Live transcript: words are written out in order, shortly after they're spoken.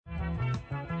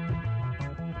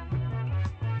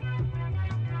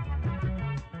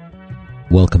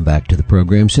Welcome back to the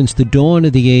program. Since the dawn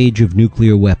of the age of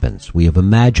nuclear weapons, we have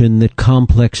imagined that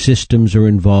complex systems are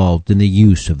involved in the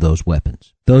use of those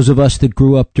weapons. Those of us that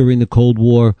grew up during the Cold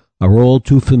War are all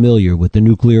too familiar with the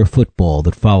nuclear football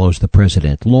that follows the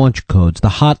president, launch codes, the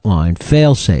hotline,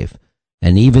 fail-safe,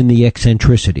 and even the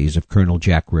eccentricities of Colonel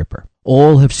Jack Ripper.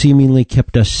 All have seemingly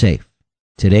kept us safe.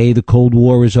 Today, the Cold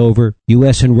War is over.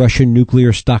 U.S. and Russian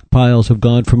nuclear stockpiles have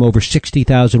gone from over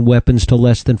 60,000 weapons to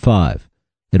less than 5.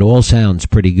 It all sounds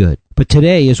pretty good. But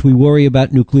today, as we worry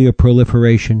about nuclear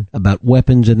proliferation, about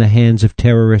weapons in the hands of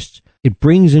terrorists, it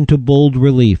brings into bold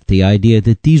relief the idea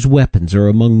that these weapons are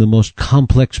among the most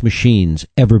complex machines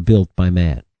ever built by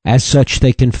man. As such,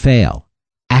 they can fail.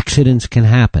 Accidents can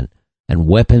happen, and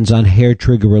weapons on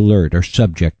hair-trigger alert are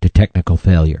subject to technical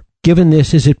failure. Given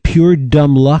this, is it pure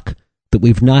dumb luck that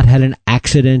we've not had an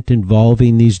accident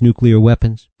involving these nuclear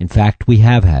weapons? In fact, we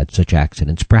have had such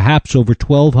accidents, perhaps over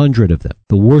 1,200 of them,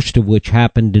 the worst of which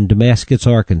happened in Damascus,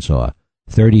 Arkansas,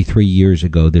 33 years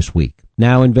ago this week.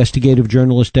 Now, investigative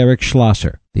journalist Eric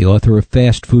Schlosser, the author of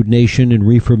Fast Food Nation and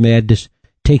Reefer Madness,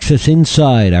 takes us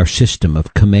inside our system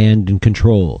of command and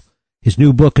control. His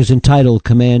new book is entitled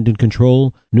Command and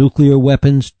Control, Nuclear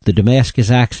Weapons, the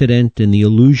Damascus Accident, and the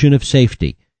Illusion of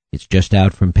Safety. It's just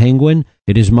out from Penguin.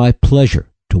 It is my pleasure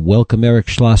to welcome Eric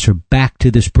Schlosser back to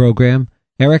this program.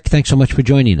 Eric, thanks so much for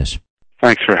joining us.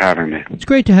 Thanks for having me. It's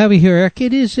great to have you here, Eric.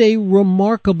 It is a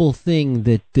remarkable thing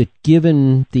that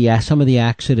given some of the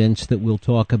accidents that we'll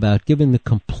talk about, given the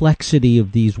complexity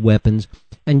of these weapons,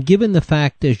 and given the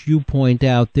fact, as you point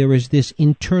out, there is this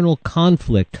internal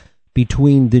conflict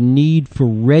between the need for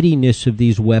readiness of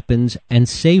these weapons and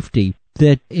safety,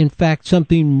 that, in fact,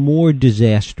 something more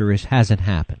disastrous hasn't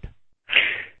happened.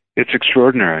 It's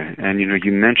extraordinary. And,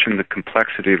 you mentioned the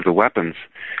complexity of the weapons.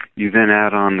 You then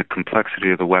add on the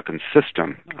complexity of the weapon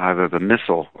system, either the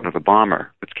missile or the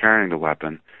bomber that's carrying the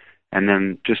weapon. And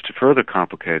then, just to further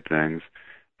complicate things,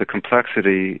 the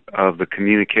complexity of the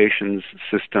communications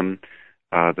system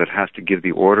that has to give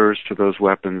the orders to those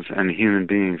weapons and the human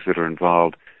beings that are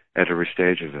involved at every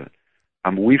stage of it.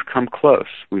 We've come close.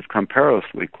 We've come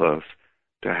perilously close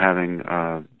to having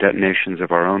detonations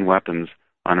of our own weapons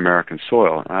on American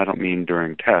soil. I don't mean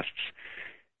during tests.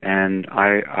 And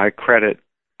I credit,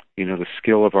 the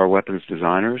skill of our weapons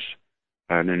designers,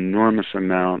 an enormous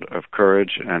amount of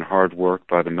courage and hard work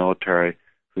by the military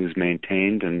who's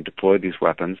maintained and deployed these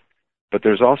weapons. But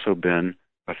there's also been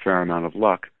a fair amount of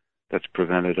luck that's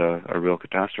prevented a real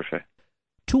catastrophe.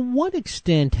 To what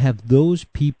extent have those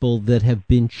people that have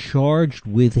been charged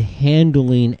with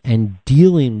handling and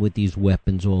dealing with these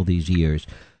weapons all these years,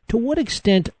 to what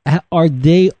extent are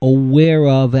they aware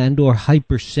of and or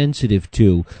hypersensitive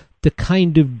to the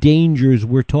kind of dangers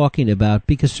we're talking about?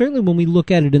 Because certainly when we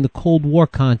look at it in the Cold War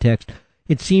context,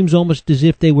 it seems almost as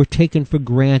if they were taken for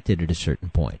granted at a certain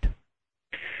point.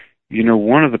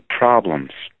 One of the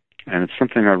problems, and it's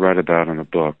something I write about in the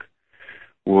book,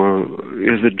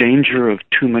 is the danger of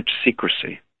too much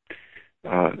secrecy.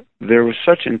 There was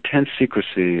such intense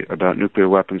secrecy about nuclear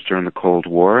weapons during the Cold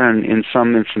War, and in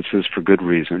some instances for good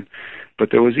reason, but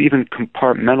there was even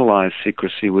compartmentalized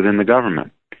secrecy within the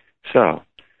government. So,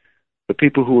 the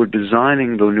people who were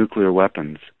designing the nuclear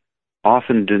weapons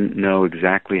often didn't know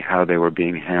exactly how they were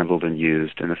being handled and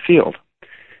used in the field.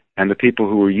 And the people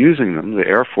who were using them, the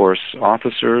Air Force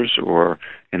officers or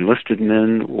enlisted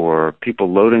men or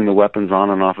people loading the weapons on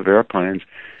and off of airplanes,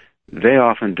 they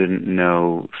often didn't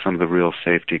know some of the real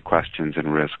safety questions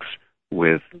and risks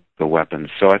with the weapons.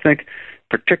 So I think,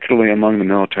 particularly among the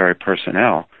military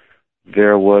personnel,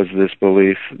 there was this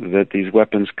belief that these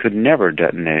weapons could never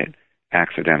detonate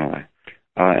accidentally.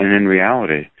 And in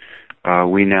reality,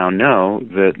 we now know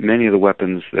that many of the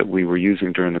weapons that we were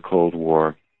using during the Cold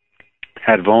War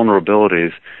had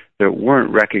vulnerabilities that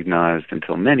weren't recognized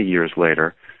until many years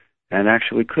later and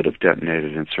actually could have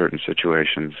detonated in certain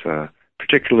situations,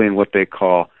 particularly in what they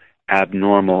call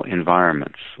abnormal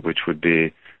environments, which would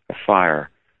be a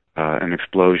fire, an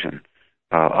explosion,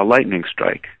 a lightning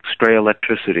strike, stray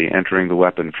electricity entering the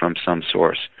weapon from some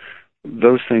source.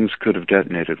 Those things could have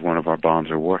detonated one of our bombs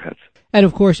or warheads. And,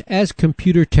 of course, as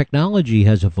computer technology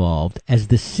has evolved, as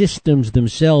the systems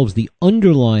themselves, the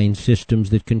underlying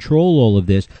systems that control all of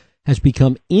this, has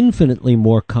become infinitely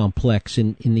more complex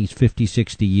in these 50,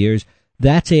 60 years,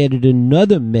 that's added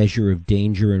another measure of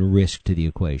danger and risk to the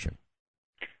equation.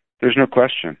 There's no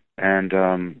question. And,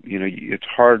 it's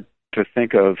hard to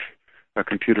think of a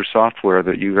computer software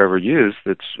that you've ever used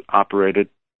that's operated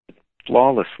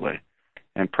flawlessly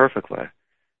and perfectly.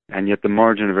 And yet the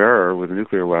margin of error with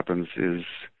nuclear weapons is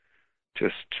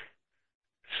just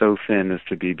so thin as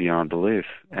to be beyond belief.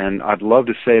 And I'd love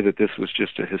to say that this was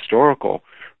just a historical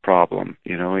problem.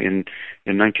 You know, in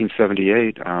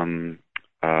 1978,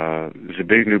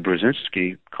 Zbigniew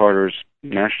Brzezinski, Carter's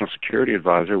national security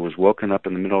advisor, was woken up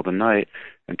in the middle of the night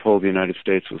and told the United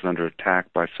States was under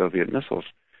attack by Soviet missiles.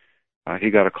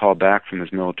 He got a call back from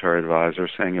his military advisor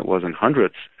saying it wasn't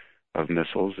hundreds of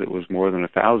missiles, it was more than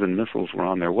 1,000 missiles were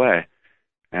on their way.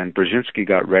 And Brzezinski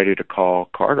got ready to call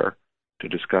Carter to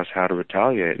discuss how to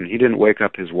retaliate. And he didn't wake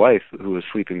up his wife, who was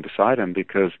sleeping beside him,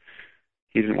 because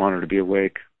he didn't want her to be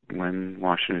awake when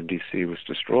Washington, D.C. was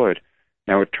destroyed.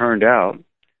 Now, it turned out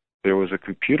there was a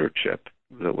computer chip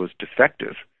that was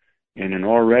defective in an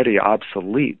already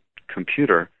obsolete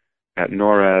computer at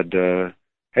NORAD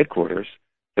headquarters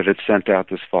that had sent out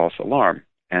this false alarm.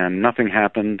 And nothing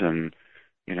happened, and,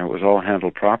 you know, it was all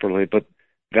handled properly. But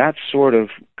that sort of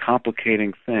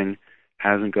complicating thing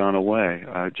hasn't gone away.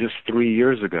 Just 3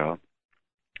 years ago,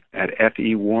 at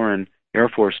F.E. Warren Air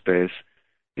Force Base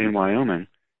in Wyoming,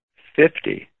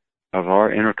 50 of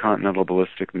our intercontinental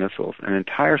ballistic missiles, an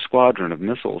entire squadron of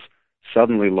missiles,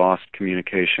 suddenly lost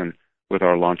communication with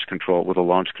our launch control, with the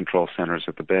launch control centers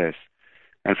at the base.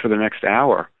 And for the next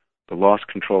hour, the launch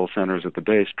control centers at the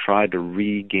base tried to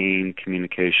regain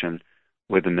communication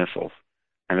with the missiles.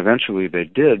 And eventually they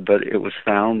did, but it was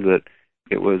found that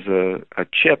it was a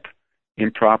chip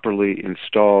improperly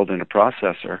installed in a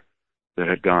processor that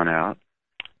had gone out.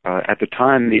 At the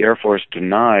time, the Air Force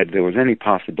denied there was any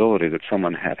possibility that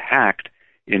someone had hacked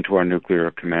into our nuclear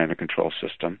command and control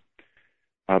system.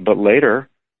 But later,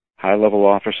 high-level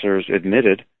officers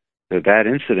admitted that that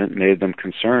incident made them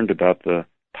concerned about the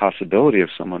possibility of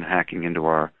someone hacking into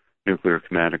our nuclear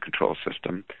command and control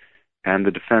system. And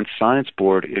the Defense Science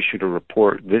Board issued a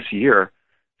report this year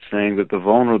saying that the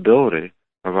vulnerability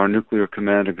of our nuclear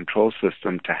command and control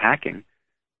system to hacking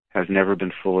has never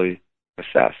been fully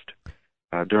assessed.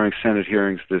 During Senate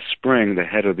hearings this spring, the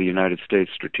head of the United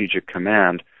States Strategic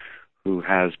Command, who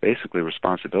has basically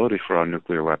responsibility for our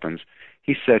nuclear weapons,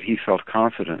 he said he felt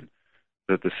confident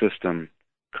that the system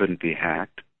couldn't be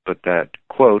hacked, but that,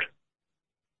 quote,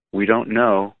 "We don't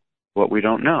know what we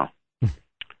don't know."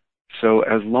 So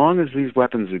as long as these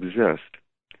weapons exist,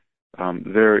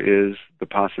 there is the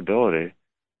possibility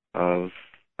of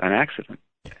an accident,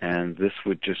 and this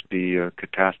would just be a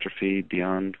catastrophe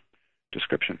beyond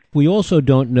description. We also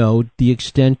don't know the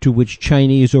extent to which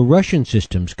Chinese or Russian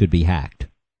systems could be hacked.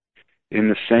 In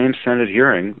the same Senate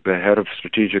hearing, the head of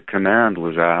Strategic Command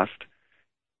was asked,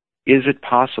 is it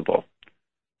possible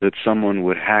that someone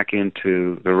would hack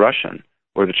into the Russian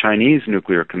or the Chinese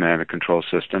nuclear command and control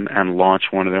system and launch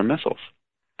one of their missiles?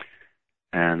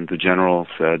 And the general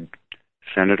said,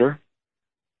 "Senator,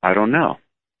 I don't know."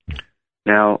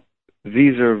 Now,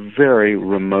 these are very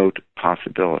remote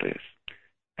possibilities.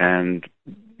 And,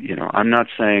 you know, I'm not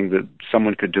saying that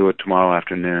someone could do it tomorrow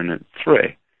afternoon at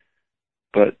 3,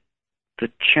 but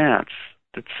the chance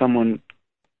that someone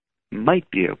might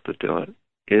be able to do it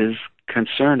is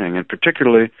concerning. And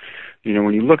particularly, you know,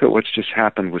 when you look at what's just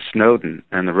happened with Snowden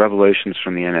and the revelations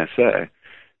from the NSA,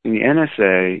 the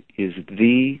NSA is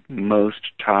the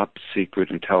most top secret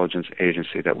intelligence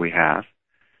agency that we have.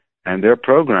 And their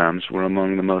programs were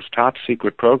among the most top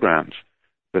secret programs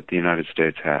that the United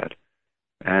States had.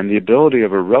 And the ability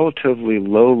of a relatively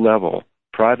low-level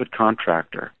private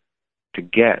contractor to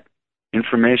get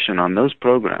information on those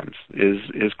programs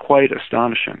is quite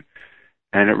astonishing.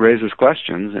 And it raises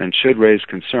questions and should raise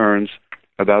concerns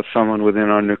about someone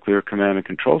within our nuclear command and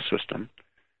control system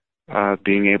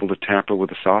being able to tamper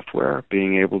with the software,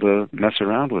 being able to mess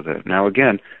around with it. Now,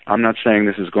 again, I'm not saying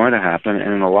this is going to happen,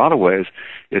 and in a lot of ways,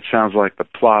 it sounds like the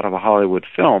plot of a Hollywood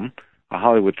film, a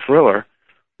Hollywood thriller,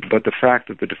 but the fact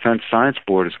that the Defense Science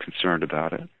Board is concerned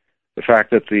about it, the fact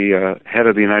that the head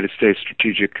of the United States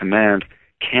Strategic Command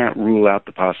can't rule out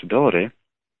the possibility,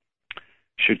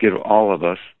 should give all of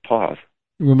us pause.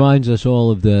 It reminds us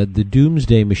all of the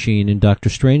doomsday machine in Dr.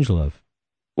 Strangelove.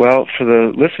 Well, for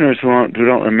the listeners who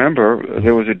don't remember,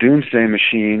 there was a doomsday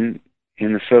machine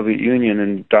in the Soviet Union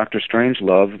in Dr.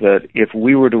 Strangelove that if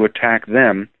we were to attack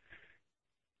them,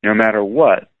 no matter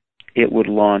what, it would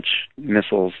launch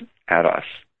missiles at us.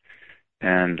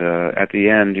 And at the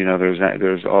end, you know,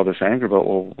 there's all this anger about,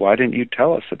 well, why didn't you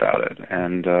tell us about it?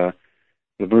 And the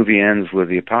movie ends with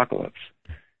the apocalypse.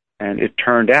 And it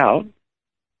turned out,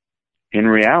 in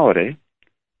reality,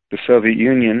 the Soviet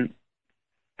Union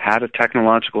had a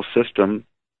technological system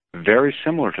very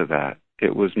similar to that.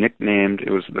 It was nicknamed,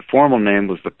 the formal name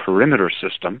was the Perimeter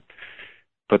System,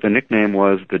 but the nickname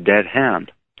was the Dead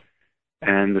Hand.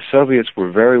 And the Soviets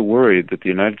were very worried that the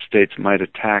United States might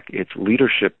attack its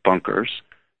leadership bunkers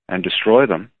and destroy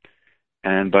them.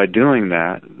 And by doing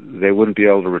that, they wouldn't be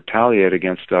able to retaliate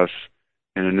against us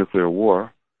in a nuclear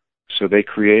war. So they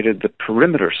created the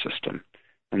perimeter system.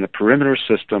 And the perimeter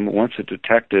system, once it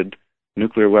detected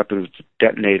nuclear weapons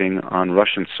detonating on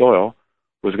Russian soil,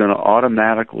 was going to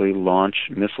automatically launch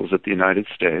missiles at the United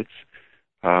States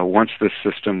once this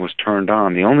system was turned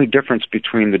on. The only difference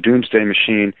between the Doomsday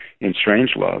Machine in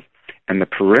Strangelove and the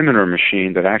perimeter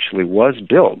machine that actually was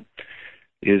built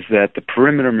is that the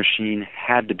perimeter machine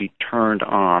had to be turned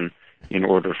on in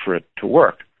order for it to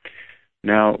work.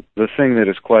 Now, the thing that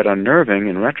is quite unnerving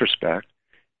in retrospect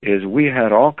is we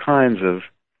had all kinds of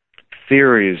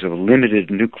theories of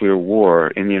limited nuclear war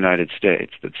in the United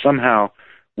States, that somehow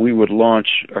we would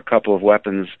launch a couple of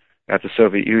weapons at the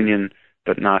Soviet Union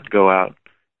but not go out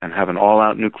and have an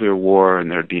all-out nuclear war, and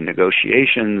there'd be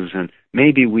negotiations, and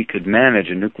maybe we could manage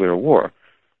a nuclear war.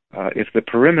 If the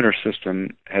perimeter system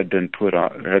had been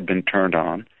turned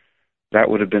on, that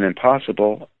would have been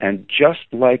impossible. And just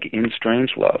like in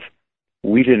Strangelove,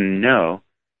 we didn't know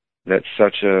that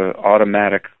such a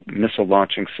automatic missile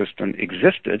launching system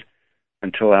existed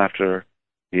until after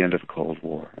the end of the Cold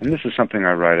War. And this is something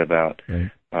I write about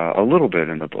a little bit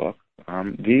in the book.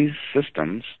 These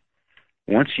systems,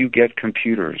 once you get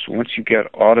computers, once you get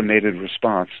automated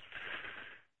response,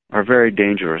 are very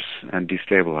dangerous and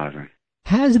destabilizing.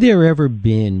 Has there ever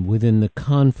been, within the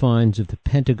confines of the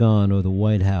Pentagon or the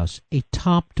White House, a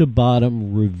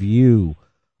top-to-bottom review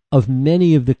of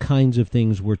many of the kinds of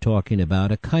things we're talking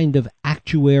about, a kind of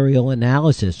actuarial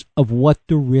analysis of what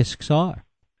the risks are?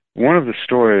 One of the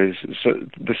stories, so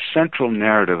the central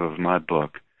narrative of my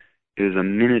book is a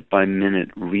minute-by-minute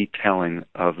retelling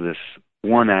of this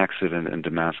one accident in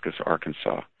Damascus,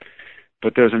 Arkansas.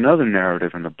 But there's another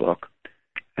narrative in the book,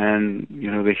 and,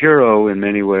 the hero in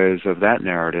many ways of that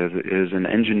narrative is an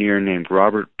engineer named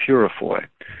Robert Purifoy,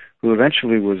 who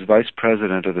eventually was vice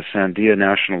president of the Sandia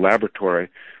National Laboratory,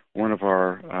 one of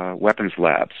our weapons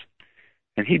labs.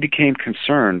 And he became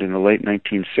concerned in the late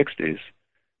 1960s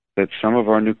that some of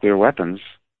our nuclear weapons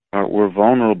were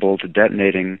vulnerable to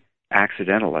detonating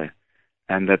accidentally,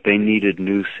 and that they needed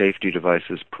new safety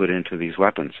devices put into these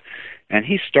weapons. And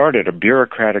he started a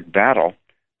bureaucratic battle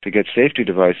to get safety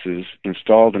devices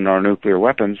installed in our nuclear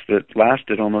weapons that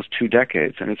lasted almost 2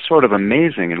 decades. And it's sort of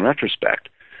amazing in retrospect.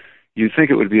 You'd think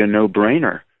it would be a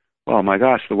no-brainer. Well, my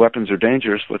gosh, the weapons are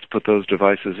dangerous, let's put those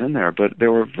devices in there. But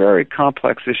there were very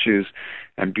complex issues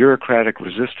and bureaucratic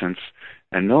resistance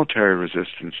and military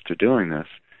resistance to doing this.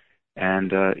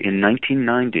 And in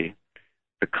 1990,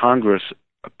 the Congress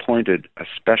appointed a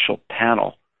special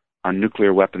panel on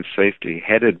nuclear weapons safety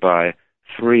headed by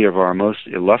 3 of our most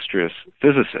illustrious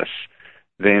physicists.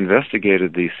 They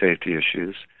investigated these safety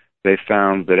issues. They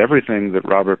found that everything that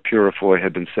Robert Purifoy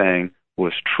had been saying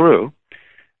was true,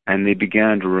 and they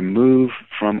began to remove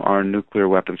from our nuclear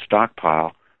weapons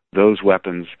stockpile those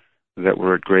weapons that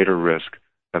were at greater risk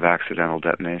of accidental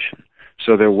detonation.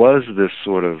 So there was this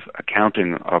sort of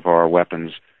accounting of our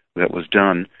weapons that was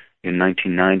done in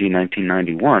 1990,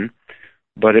 1991,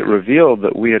 but it revealed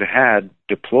that we had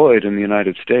deployed in the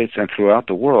United States and throughout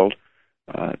the world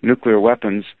nuclear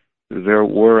weapons that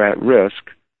were at risk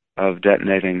of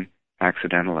detonating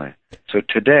accidentally. So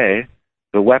today,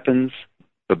 the weapons,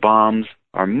 the bombs,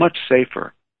 are much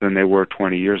safer than they were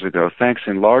 20 years ago, thanks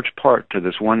in large part to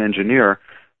this one engineer,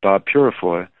 Bob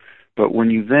Purifoy. But when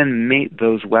you then mate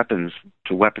those weapons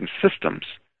to weapon systems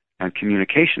and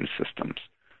communication systems,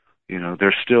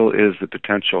 there still is the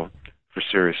potential for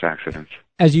serious accidents.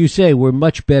 As you say, we're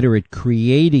much better at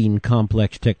creating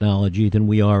complex technology than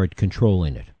we are at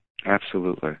controlling it.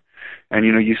 Absolutely. And,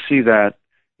 you see that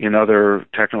in other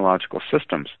technological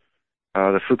systems.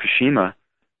 The Fukushima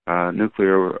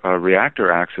nuclear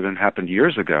reactor accident happened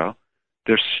years ago.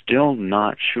 They're still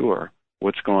not sure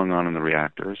what's going on in the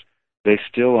reactors. They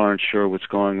still aren't sure what's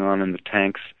going on in the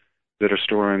tanks that are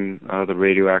storing the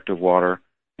radioactive water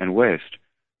and waste.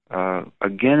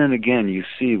 Again and again, you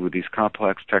see with these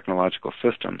complex technological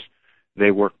systems, they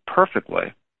work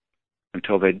perfectly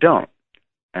until they don't.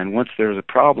 And once there's a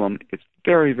problem, it's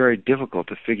very, very difficult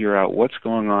to figure out what's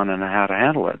going on and how to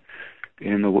handle it.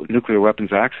 In the nuclear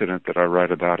weapons accident that I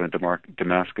write about in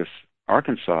Damascus,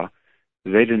 Arkansas,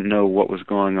 they didn't know what was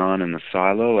going on in the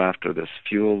silo after this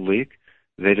fuel leak.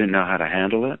 They didn't know how to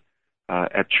handle it.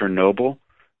 At Chernobyl,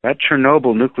 that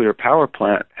Chernobyl nuclear power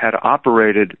plant had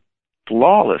operated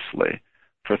flawlessly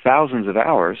for thousands of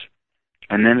hours,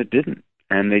 and then it didn't.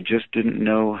 And they just didn't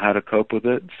know how to cope with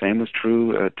it. Same was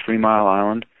true at 3 Mile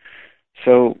Island.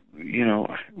 So,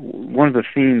 one of the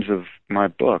themes of my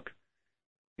book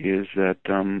is that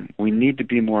we need to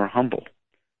be more humble.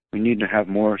 We need to have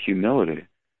more humility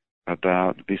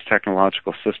about these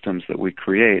technological systems that we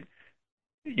create,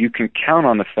 you can count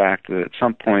on the fact that at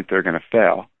some point they're going to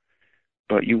fail.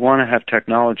 But you want to have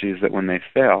technologies that when they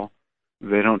fail,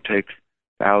 they don't take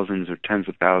thousands or tens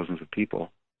of thousands of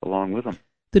people along with them.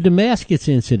 The Damascus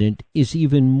incident is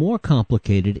even more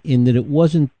complicated in that it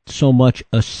wasn't so much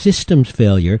a systems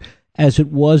failure as it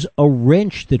was a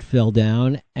wrench that fell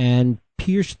down and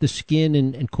pierced the skin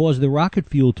and caused the rocket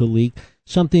fuel to leak,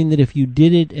 something that if you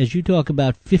did it, as you talk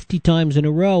about, 50 times in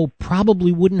a row,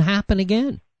 probably wouldn't happen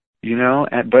again. You know,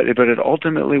 but it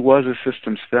ultimately was a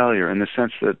systems failure in the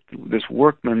sense that this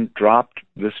workman dropped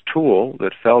this tool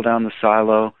that fell down the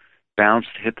silo, bounced,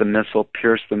 hit the missile,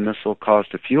 pierced the missile,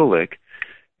 caused a fuel leak.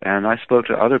 And I spoke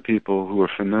to other people who were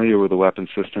familiar with the weapon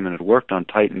system and had worked on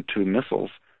Titan II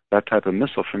missiles, that type of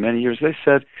missile, for many years. They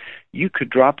said you could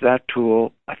drop that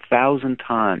tool 1,000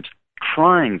 times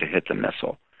trying to hit the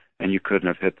missile, and you couldn't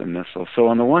have hit the missile. So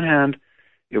on the one hand,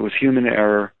 it was human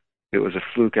error. It was a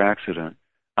fluke accident.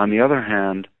 On the other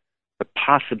hand, the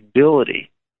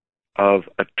possibility of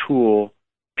a tool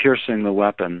piercing the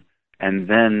weapon and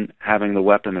then having the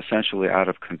weapon essentially out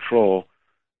of control,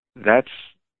 that's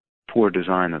poor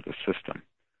design of the system.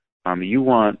 You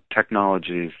want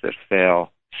technologies that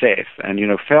fail safe. And, you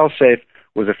know, fail safe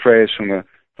was a phrase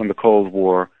from the Cold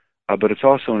War, but it's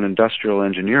also an industrial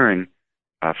engineering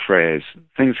phrase.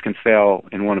 Things can fail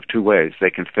in one of two ways. They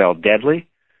can fail deadly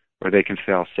or they can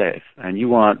fail safe. And you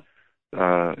want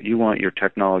your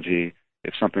technology,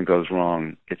 if something goes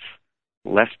wrong, it's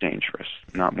less dangerous,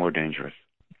 not more dangerous.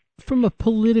 From a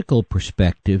political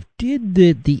perspective, did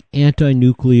the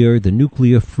anti-nuclear, the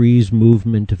nuclear freeze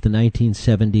movement of the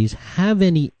 1970s have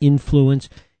any influence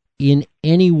in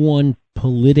anyone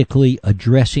politically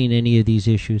addressing any of these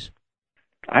issues?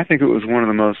 I think it was one of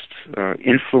the most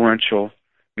influential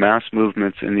mass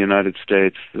movements in the United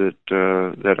States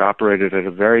that operated at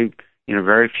a very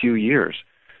few years.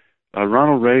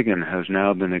 Ronald Reagan has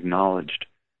now been acknowledged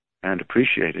and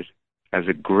appreciated as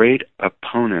a great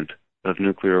opponent of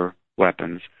nuclear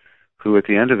weapons, who at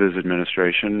the end of his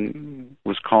administration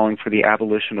was calling for the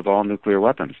abolition of all nuclear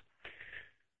weapons.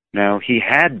 Now, he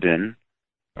had been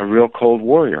a real Cold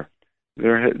Warrior.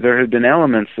 There had been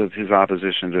elements of his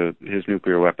opposition to his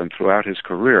nuclear weapon throughout his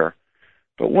career,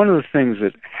 but one of the things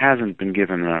that hasn't been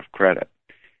given enough credit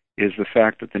is the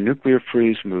fact that the nuclear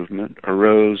freeze movement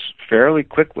arose fairly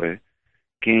quickly,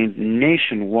 gained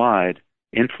nationwide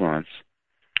influence,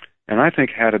 and I think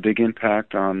had a big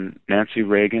impact on Nancy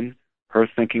Reagan, her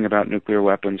thinking about nuclear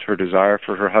weapons, her desire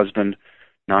for her husband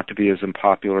not to be as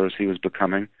unpopular as he was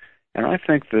becoming. And I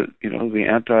think that, the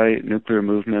anti-nuclear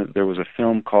movement, there was a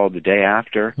film called The Day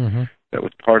After that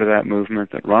was part of that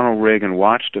movement that Ronald Reagan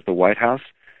watched at the White House,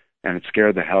 and it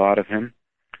scared the hell out of him.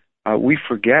 We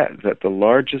forget that the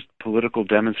largest political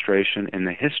demonstration in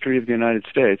the history of the United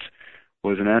States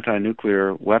was an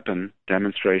anti-nuclear weapon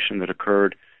demonstration that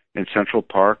occurred in Central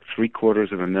Park.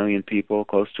 750,000 people,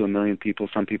 close to 1 million people,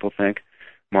 some people think,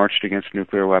 marched against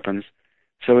nuclear weapons.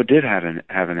 So it did have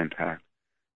an impact.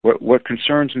 What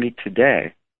concerns me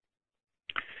today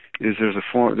is there's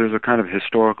a kind of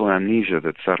historical amnesia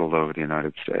that settled over the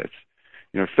United States.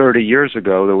 30 years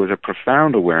ago, there was a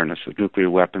profound awareness of nuclear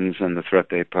weapons and the threat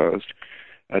they posed.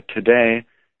 Today,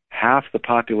 half the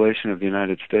population of the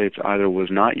United States either was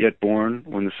not yet born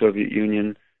when the Soviet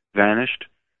Union vanished,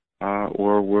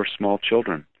 or were small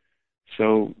children.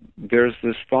 So there's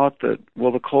this thought that,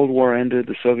 well, the Cold War ended,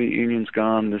 the Soviet Union's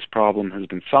gone, this problem has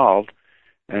been solved,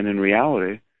 and in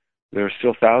reality, there are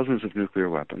still thousands of nuclear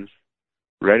weapons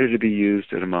ready to be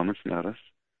used at a moment's notice.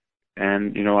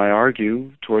 And, I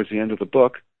argue towards the end of the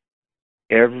book,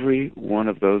 every one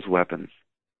of those weapons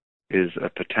is a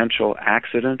potential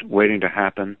accident waiting to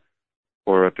happen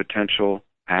or a potential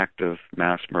act of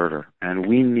mass murder. And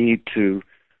we need to,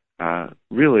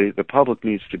 really, the public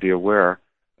needs to be aware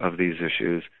of these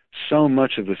issues. So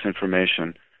much of this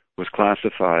information was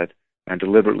classified and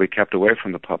deliberately kept away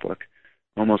from the public.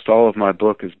 Almost all of my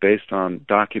book is based on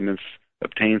documents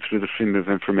obtained through the Freedom of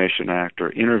Information Act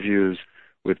or interviews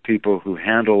with people who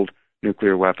handled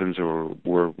nuclear weapons or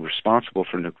were responsible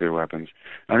for nuclear weapons.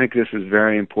 I think this is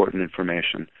very important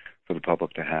information for the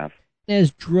public to have.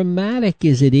 As dramatic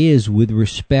as it is with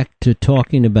respect to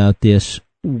talking about this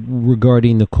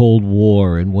regarding the Cold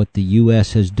War and what the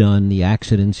U.S. has done, the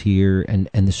accidents here, and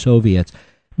the Soviets,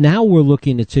 now we're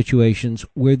looking at situations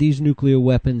where these nuclear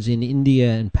weapons in India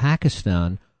and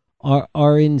Pakistan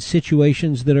are in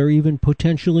situations that are even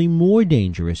potentially more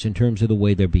dangerous in terms of the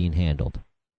way they're being handled.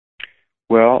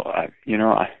 Well,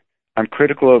 I'm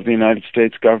critical of the United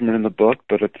States government in the book,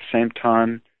 but at the same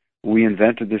time, we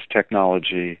invented this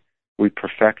technology, we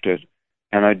perfected,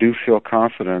 And I do feel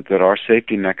confident that our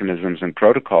safety mechanisms and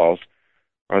protocols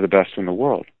are the best in the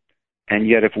world. And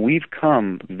yet if we've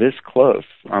come this close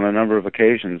on a number of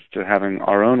occasions to having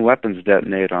our own weapons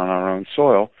detonate on our own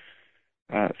soil,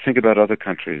 think about other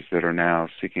countries that are now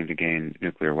seeking to gain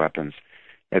nuclear weapons.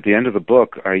 At the end of the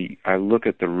book, I look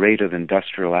at the rate of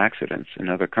industrial accidents in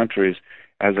other countries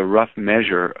as a rough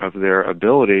measure of their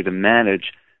ability to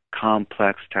manage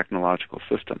complex technological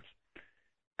systems.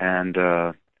 And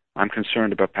I'm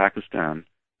concerned about Pakistan.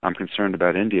 I'm concerned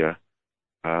about India.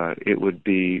 It would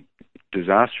be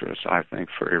disastrous, I think,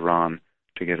 for Iran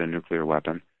to get a nuclear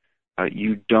weapon.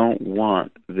 You don't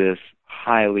want this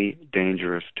highly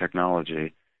dangerous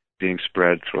technology being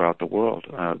spread throughout the world.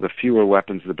 The fewer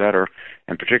weapons, the better,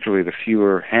 and particularly the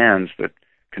fewer hands that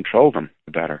control them,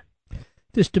 the better.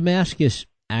 This Damascus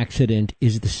accident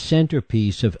is the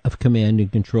centerpiece of command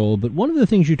and control, but one of the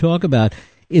things you talk about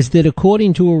is that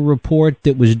according to a report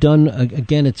that was done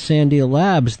again at Sandia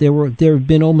Labs, there have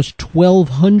been almost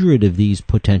 1,200 of these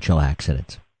potential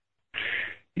accidents.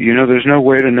 You know, there's no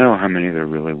way to know how many there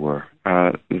really were.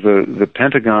 The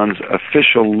Pentagon's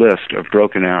official list of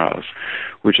broken arrows,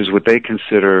 which is what they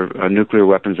consider nuclear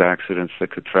weapons accidents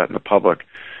that could threaten the public,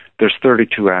 there's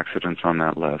 32 accidents on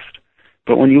that list.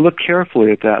 But when you look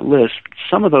carefully at that list,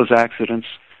 some of those accidents,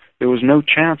 there was no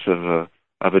chance of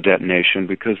a detonation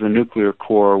because the nuclear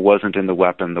core wasn't in the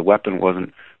weapon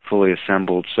wasn't fully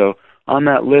assembled. So on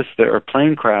that list, there are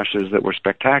plane crashes that were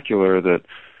spectacular that,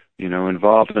 you know,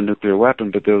 involved a nuclear weapon,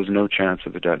 but there was no chance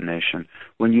of a detonation.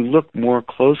 When you look more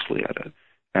closely at it,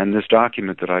 and this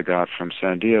document that I got from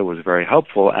Sandia was very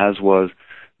helpful, as were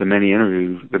the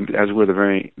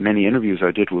very many interviews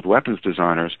I did with weapons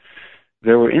designers,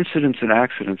 there were incidents and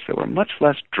accidents that were much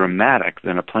less dramatic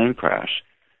than a plane crash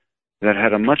that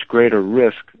had a much greater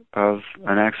risk of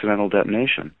an accidental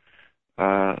detonation.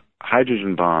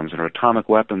 Hydrogen bombs or atomic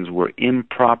weapons were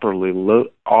improperly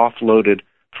offloaded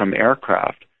from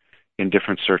aircraft in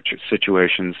different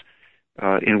situations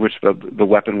in which the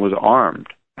weapon was armed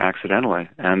accidentally,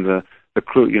 and the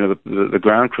crew, you know, the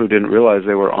ground crew didn't realize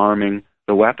they were arming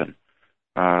the weapon.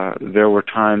 There were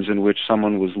times in which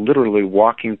someone was literally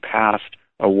walking past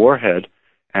a warhead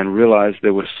and realized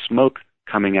there was smoke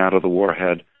coming out of the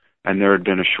warhead and there had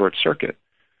been a short circuit.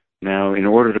 Now, in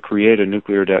order to create a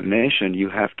nuclear detonation, you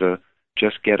have to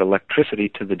just get electricity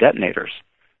to the detonators.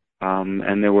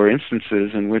 And there were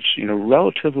instances in which, you know,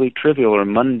 relatively trivial or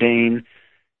mundane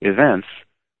events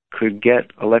could get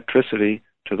electricity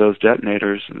to those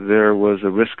detonators. There was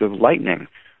a risk of lightning.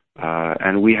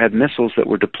 And we had missiles that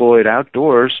were deployed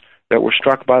outdoors that were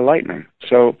struck by lightning.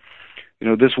 So, you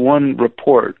know, this one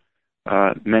report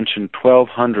mentioned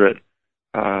 1,200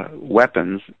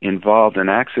 weapons involved in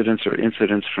accidents or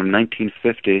incidents from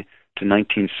 1950 to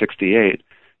 1968.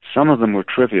 Some of them were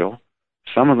trivial,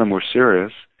 some of them were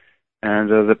serious, and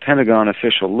the Pentagon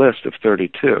official list of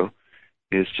 32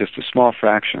 is just a small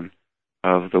fraction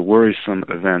of the worrisome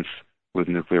events with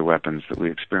nuclear weapons that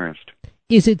we experienced.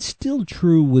 Is it still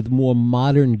true with more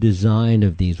modern design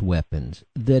of these weapons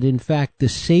that, in fact, the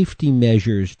safety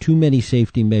measures, too many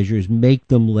safety measures, make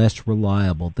them less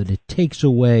reliable, that it takes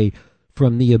away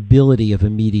from the ability of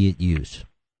immediate use?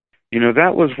 You know,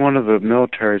 that was one of the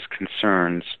military's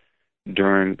concerns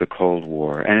during the Cold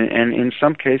War, and in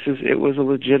some cases it was a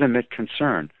legitimate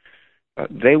concern.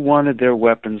 They wanted their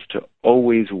weapons to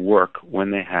always work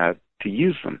when they had to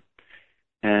use them.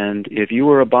 And if you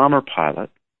were a bomber pilot,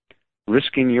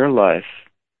 risking your life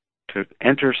to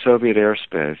enter Soviet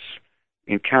airspace,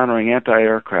 encountering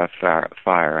anti-aircraft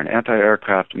fire and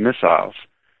anti-aircraft missiles,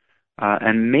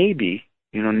 and maybe,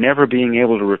 you know, never being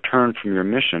able to return from your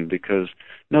mission because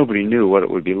nobody knew what it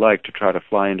would be like to try to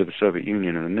fly into the Soviet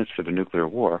Union in the midst of a nuclear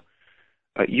war.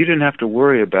 You didn't have to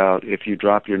worry about if you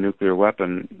drop your nuclear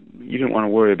weapon, you didn't want to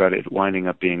worry about it winding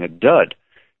up being a dud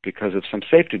because of some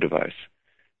safety device.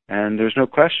 And there's no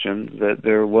question that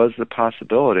there was the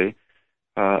possibility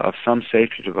of some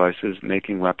safety devices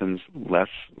making weapons less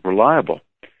reliable.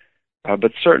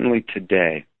 But certainly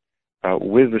today,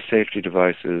 with the safety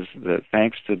devices that,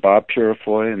 thanks to Bob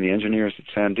Purifoy and the engineers at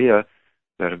Sandia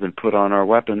that have been put on our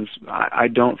weapons, I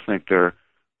don't think the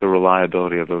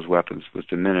reliability of those weapons was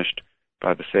diminished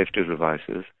by the safety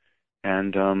devices.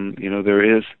 And, you know,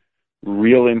 there is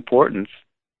real importance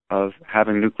of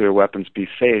having nuclear weapons be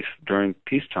safe during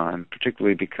peacetime,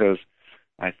 particularly because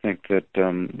I think that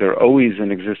they're always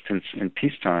in existence in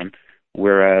peacetime,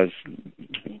 whereas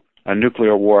a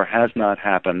nuclear war has not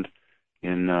happened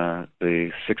in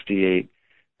the 68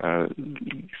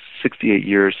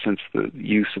 years since the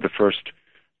use of the first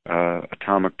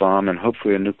atomic bomb, and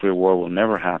hopefully a nuclear war will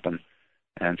never happen.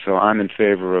 And so I'm in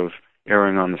favor of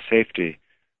erring on the safety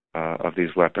of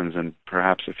these weapons, and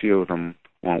perhaps a few of them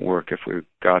won't work if we,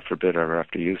 God forbid, ever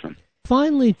have to use them.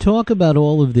 Finally, talk about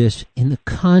all of this in the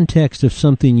context of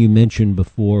something you mentioned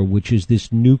before, which is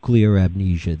this nuclear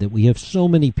amnesia, that we have so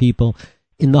many people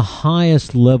in the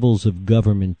highest levels of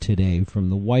government today, from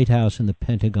the White House and the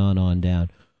Pentagon on down,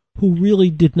 who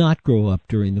really did not grow up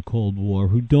during the Cold War,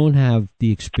 who don't have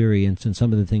the experience and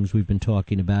some of the things we've been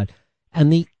talking about,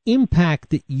 and the impact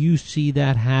that you see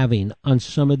that having on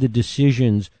some of the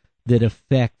decisions that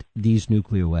affect these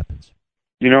nuclear weapons.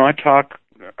 You know, I try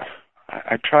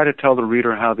to tell the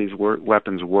reader how these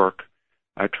weapons work.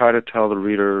 I try to tell the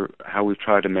reader how we've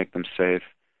tried to make them safe.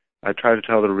 I try to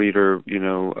tell the reader,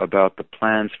 about the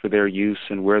plans for their use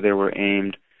and where they were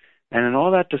aimed. And in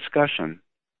all that discussion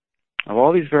of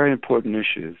all these very important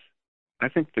issues, I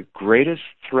think the greatest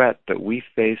threat that we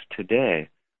face today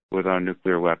with our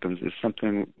nuclear weapons is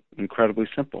something incredibly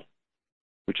simple,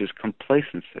 which is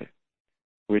complacency,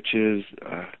 which is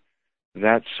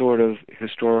that sort of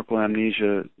historical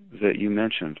amnesia that you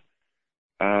mentioned.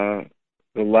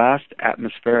 The last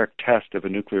atmospheric test of a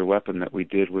nuclear weapon that we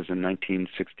did was in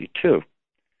 1962.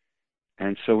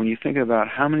 And so when you think about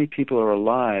how many people are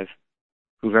alive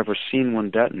who've ever seen one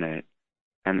detonate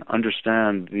and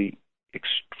understand the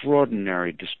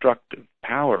extraordinary destructive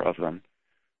power of them,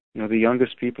 the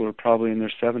youngest people are probably in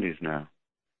their 70s now.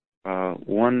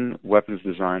 One weapons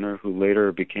designer who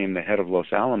later became the head of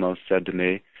Los Alamos said to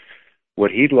me,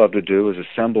 what he'd love to do is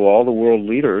assemble all the world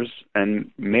leaders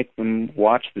and make them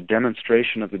watch the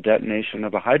demonstration of the detonation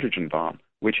of a hydrogen bomb,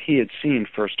 which he had seen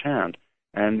firsthand,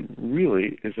 and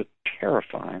really is a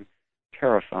terrifying,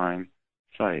 terrifying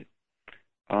sight.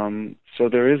 So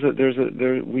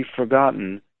we've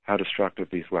forgotten how destructive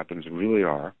these weapons really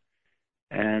are,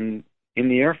 and in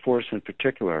the Air Force in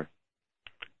particular,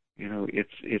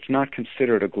 it's not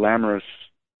considered a glamorous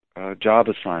job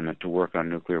assignment to work on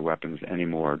nuclear weapons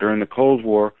anymore. During the Cold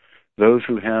War, those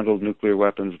who handled nuclear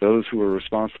weapons, those who were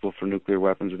responsible for nuclear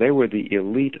weapons, they were the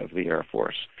elite of the Air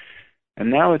Force. And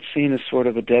now it's seen as sort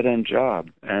of a dead-end job,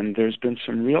 and there's been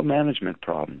some real management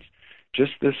problems.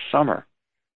 Just this summer,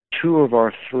 2 of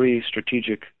our 3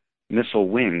 strategic missile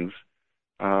wings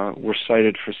were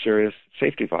cited for serious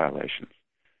safety violations.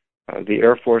 The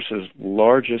Air Force's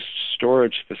largest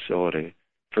storage facility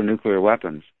for nuclear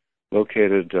weapons,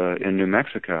 located in New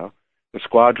Mexico, the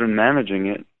squadron managing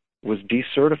it was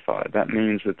decertified. That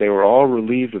means that they were all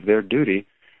relieved of their duty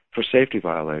for safety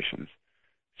violations.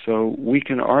 So we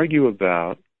can argue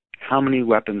about how many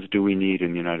weapons do we need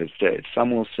in the United States.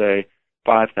 Some will say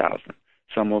 5,000.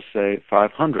 Some will say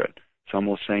 500. Some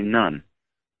will say none.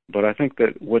 But I think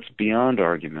that what's beyond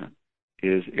argument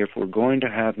is if we're going to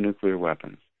have nuclear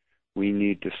weapons, we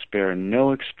need to spare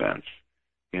no expense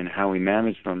in how we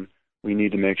manage them. We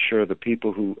need to make sure the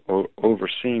people who are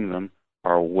overseeing them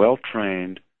are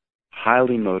well-trained,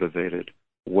 highly motivated,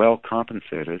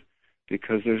 well-compensated,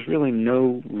 because there's really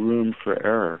no room for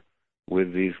error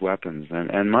with these weapons.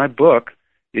 And my book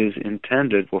is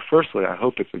intended, well, firstly, I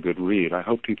hope it's a good read. I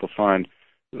hope people find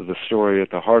the story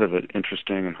at the heart of it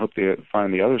interesting, and hope they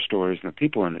find the other stories and the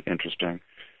people in it interesting.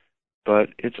 But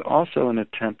it's also an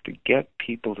attempt to get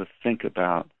people to think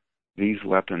about these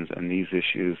weapons and these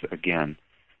issues again,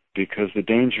 because the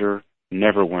danger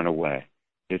never went away.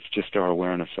 It's just our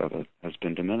awareness of it has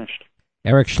been diminished.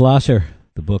 Eric Schlosser,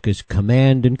 the book is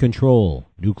Command and Control,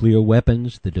 Nuclear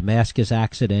Weapons, the Damascus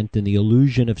Accident, and the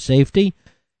Illusion of Safety.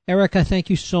 Eric, I thank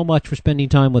you so much for spending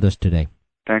time with us today.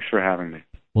 Thanks for having me.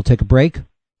 We'll take a break.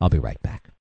 I'll be right back.